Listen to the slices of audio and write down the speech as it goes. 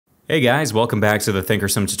Hey guys, welcome back to the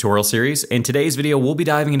ThinkorSwim tutorial series. In today's video, we'll be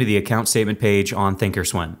diving into the account statement page on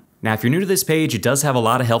ThinkorSwim. Now, if you're new to this page, it does have a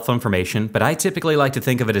lot of helpful information, but I typically like to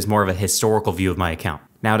think of it as more of a historical view of my account.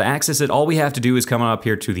 Now, to access it, all we have to do is come up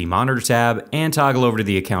here to the Monitor tab and toggle over to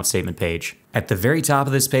the account statement page. At the very top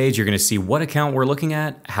of this page, you're going to see what account we're looking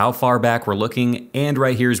at, how far back we're looking, and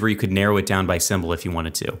right here is where you could narrow it down by symbol if you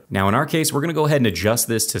wanted to. Now, in our case, we're going to go ahead and adjust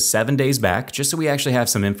this to 7 days back, just so we actually have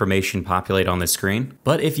some information populate on the screen.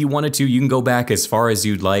 But if you wanted to, you can go back as far as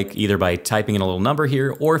you'd like, either by typing in a little number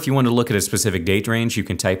here, or if you want to look at a specific date range, you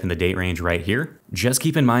can type in the date range right here. Just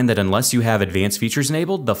keep in mind that unless you have advanced features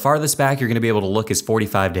enabled, the farthest back you're going to be able to look is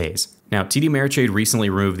 45 days. Now, TD Ameritrade recently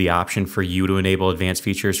removed the option for you to enable advanced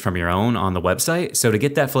features from your own on the website, so to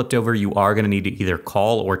get that flipped over, you are going to need to either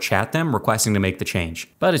call or chat them requesting to make the change.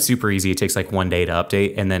 But it's super easy, it takes like 1 day to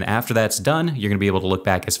update, and then after that's done, you're going to be able to look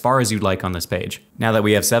back as far as you'd like on this page. Now that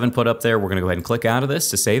we have 7 put up there, we're going to go ahead and click out of this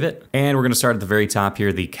to save it, and we're going to start at the very top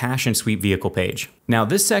here, the Cash and Sweep Vehicle page. Now,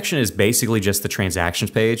 this section is basically just the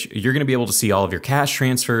transactions page. You're going to be able to see all of your cash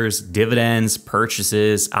transfers, dividends,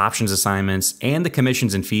 purchases, options assignments, and the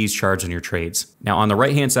commissions and fees charged on your trades. Now, on the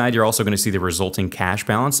right-hand side, you're also going to see the resulting cash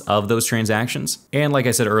balance of those transactions. And like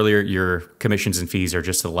I said earlier, your commissions and fees are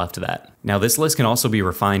just to the left of that. Now, this list can also be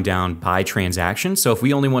refined down by transaction. So if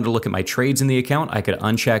we only wanted to look at my trades in the account, I could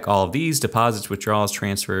uncheck all of these: deposits, withdrawals,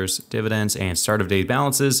 transfers, dividends, and start of day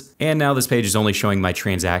balances. And now this page is only showing my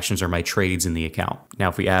transactions or my trades in the account. Now,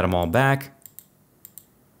 if we add them all back,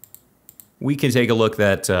 we can take a look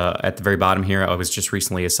that at the very bottom here, I was just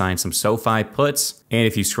recently assigned some SoFi puts. And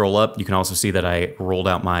if you scroll up, you can also see that I rolled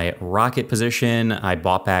out my Rocket position, I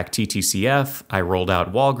bought back TTCF, I rolled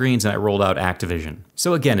out Walgreens, and I rolled out Activision.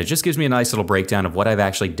 So again, it just gives me a nice little breakdown of what I've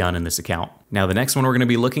actually done in this account. Now, the next one we're going to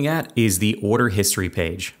be looking at is the order history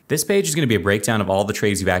page. This page is going to be a breakdown of all the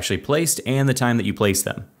trades you've actually placed and the time that you placed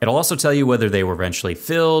them. It'll also tell you whether they were eventually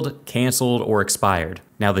filled, canceled, or expired.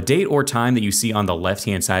 Now, the date or time that you see on the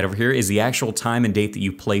left-hand side over here is the actual time and date that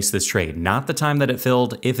you placed this trade, not the time that it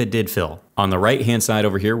filled, if it did fill. On the right-hand side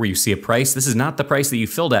over here where you see a price, this is not the price that you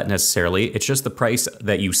filled at necessarily, it's just the price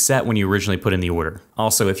that you set when you originally put in the order.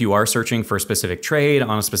 Also, if you are searching for a specific trade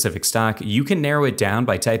on a specific stock, you can narrow it down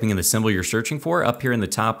by typing in the symbol you're searching for up here in the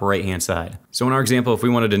top right-hand side. So in our example, if we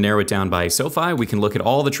wanted to narrow it down by SoFi, we can look at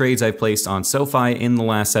all the trades I've placed on SoFi in the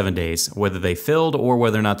last 7 days, whether they filled or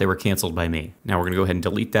whether or not they were canceled by me. Now we're going to go ahead and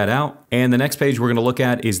delete that out. And the next page we're going to look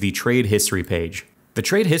at is the trade history page. The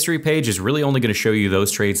trade history page is really only going to show you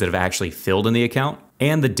those trades that have actually filled in the account,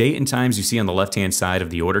 and the date and times you see on the left-hand side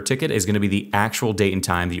of the order ticket is going to be the actual date and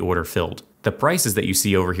time the order filled. The prices that you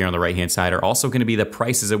see over here on the right-hand side are also going to be the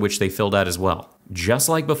prices at which they filled at as well. Just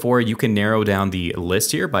like before, you can narrow down the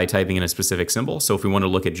list here by typing in a specific symbol. So if we want to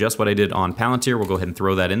look at just what I did on Palantir, we'll go ahead and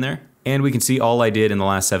throw that in there. And we can see all I did in the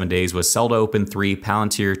last 7 days was sell to open 3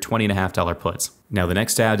 Palantir $20.50 puts. Now the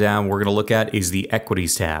next tab down we're going to look at is the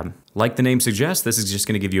Equities tab. Like the name suggests, this is just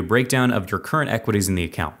going to give you a breakdown of your current equities in the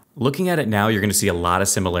account. Looking at it now, you're going to see a lot of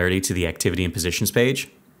similarity to the activity and positions page,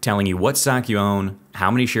 telling you what stock you own, how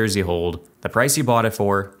many shares you hold, the price you bought it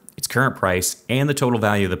for, its current price, and the total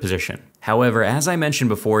value of the position. However, as I mentioned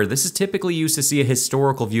before, this is typically used to see a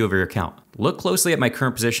historical view of your account. Look closely at my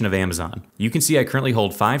current position of Amazon. You can see I currently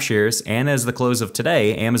hold 5 shares, and as of the close of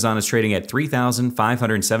today, Amazon is trading at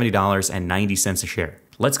 $3,570.90 a share.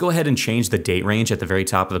 Let's go ahead and change the date range at the very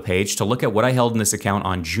top of the page to look at what I held in this account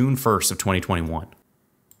on June 1st of 2021.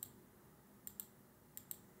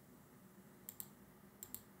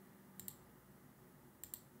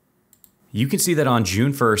 You can see that on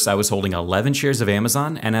June 1st, I was holding 11 shares of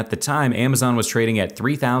Amazon, and at the time, Amazon was trading at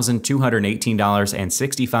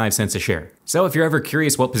 $3,218.65 a share. So if you're ever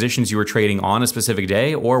curious what positions you were trading on a specific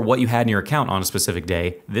day or what you had in your account on a specific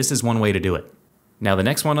day, this is one way to do it. Now the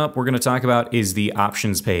next one up we're going to talk about is the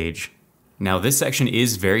options page. Now this section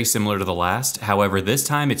is very similar to the last, however this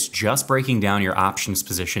time it's just breaking down your options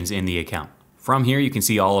positions in the account. From here you can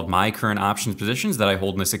see all of my current options positions that I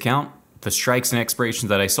hold in this account, the strikes and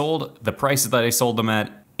expirations that I sold, the prices that I sold them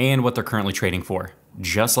at, and what they're currently trading for.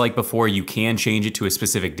 Just like before, you can change it to a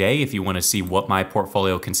specific day if you want to see what my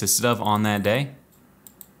portfolio consisted of on that day.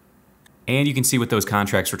 And you can see what those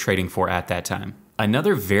contracts were trading for at that time.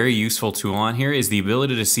 Another very useful tool on here is the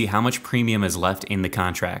ability to see how much premium is left in the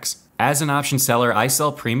contracts. As an option seller, I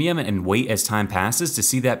sell premium and wait as time passes to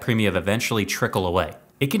see that premium eventually trickle away.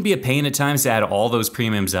 It can be a pain at times to add all those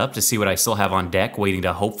premiums up to see what I still have on deck waiting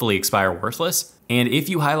to hopefully expire worthless. And if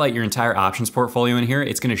you highlight your entire options portfolio in here,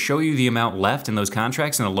 it's going to show you the amount left in those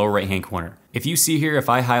contracts in the lower right-hand corner. If you see here, if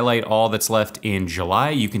I highlight all that's left in July,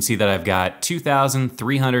 you can see that I've got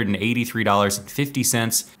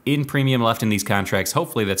 $2,383.50 in premium left in these contracts.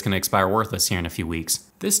 Hopefully that's going to expire worthless here in a few weeks.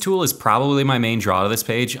 This tool is probably my main draw to this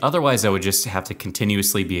page. Otherwise, I would just have to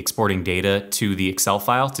continuously be exporting data to the Excel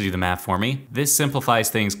file to do the math for me. This simplifies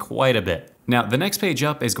things quite a bit. Now, the next page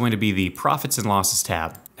up is going to be the Profits and Losses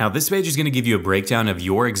tab. Now, this page is going to give you a breakdown of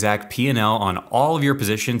your exact P&L on all of your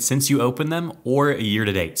positions since you opened them or year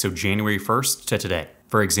to date, so January 1st to today.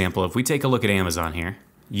 For example, if we take a look at Amazon here,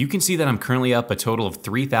 you can see that I'm currently up a total of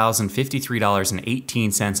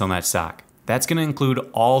 $3,053.18 on that stock. That's going to include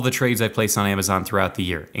all the trades I placed on Amazon throughout the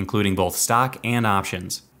year, including both stock and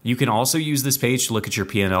options. You can also use this page to look at your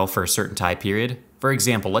P&L for a certain time period. For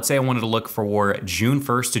example, let's say I wanted to look for June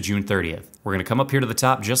 1st to June 30th. We're going to come up here to the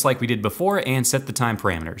top just like we did before and set the time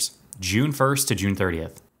parameters. June 1st to June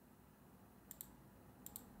 30th.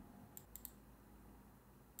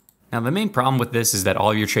 Now, the main problem with this is that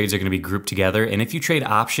all your trades are going to be grouped together, and if you trade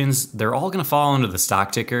options, they're all going to fall under the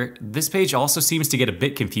stock ticker. This page also seems to get a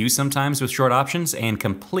bit confused sometimes with short options and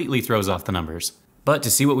completely throws off the numbers. But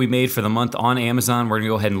to see what we made for the month on Amazon, we're going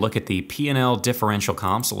to go ahead and look at the P&L differential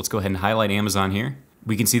comp. So let's go ahead and highlight Amazon here.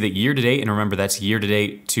 We can see that year to date, and remember that's year to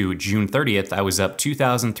date to June 30th, I was up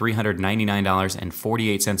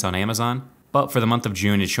 $2,399.48 on Amazon. But for the month of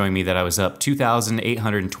June, it's showing me that I was up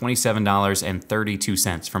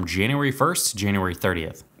 $2,827.32 from January 1st to January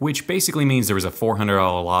 30th, which basically means there was a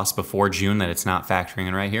 $400 loss before June that it's not factoring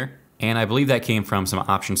in right here. And I believe that came from some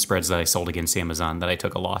option spreads that I sold against Amazon that I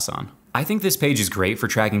took a loss on. I think this page is great for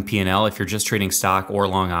tracking P&L if you're just trading stock or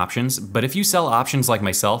long options, but if you sell options like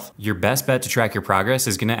myself, your best bet to track your progress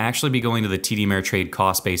is going to actually be going to the TD Ameritrade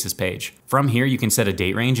cost basis page. From here, you can set a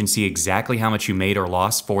date range and see exactly how much you made or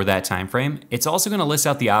lost for that time frame. It's also going to list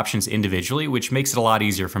out the options individually, which makes it a lot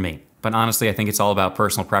easier for me. But honestly, I think it's all about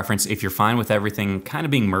personal preference. If you're fine with everything kind of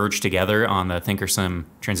being merged together on the ThinkorSwim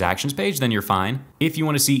transactions page, then you're fine. If you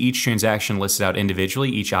want to see each transaction listed out individually,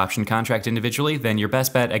 each option contract individually, then your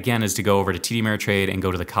best bet, again, is to go over to TD Ameritrade and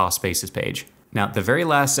go to the cost basis page. Now, the very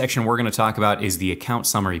last section we're going to talk about is the account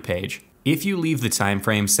summary page. If you leave the time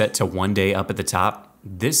frame set to 1 day up at the top,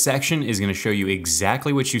 this section is going to show you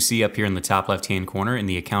exactly what you see up here in the top left-hand corner in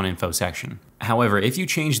the account info section. However, if you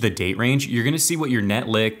change the date range, you're going to see what your net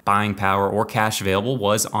lick, buying power, or cash available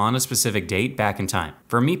was on a specific date back in time.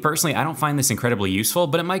 For me personally, I don't find this incredibly useful,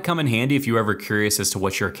 but it might come in handy if you're ever curious as to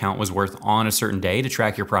what your account was worth on a certain day to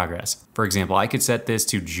track your progress. For example, I could set this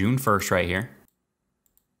to June 1st right here.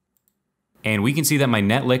 And we can see that my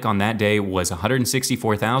net lick on that day was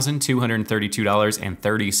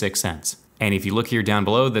 $164,232.36. And if you look here down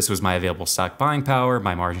below, this was my available stock buying power,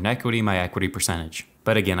 my margin equity, my equity percentage.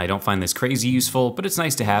 But again, I don't find this crazy useful, but it's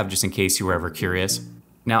nice to have just in case you were ever curious.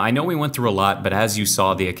 Now, I know we went through a lot, but as you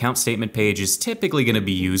saw, the account statement page is typically going to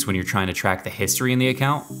be used when you're trying to track the history in the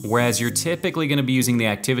account, whereas you're typically going to be using the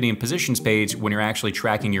activity and positions page when you're actually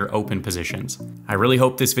tracking your open positions. I really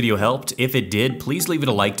hope this video helped. If it did, please leave it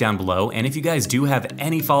a like down below, and if you guys do have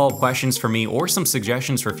any follow-up questions for me or some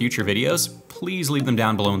suggestions for future videos, please leave them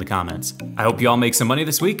down below in the comments. I hope you all make some money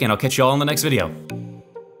this week, and I'll catch you all in the next video.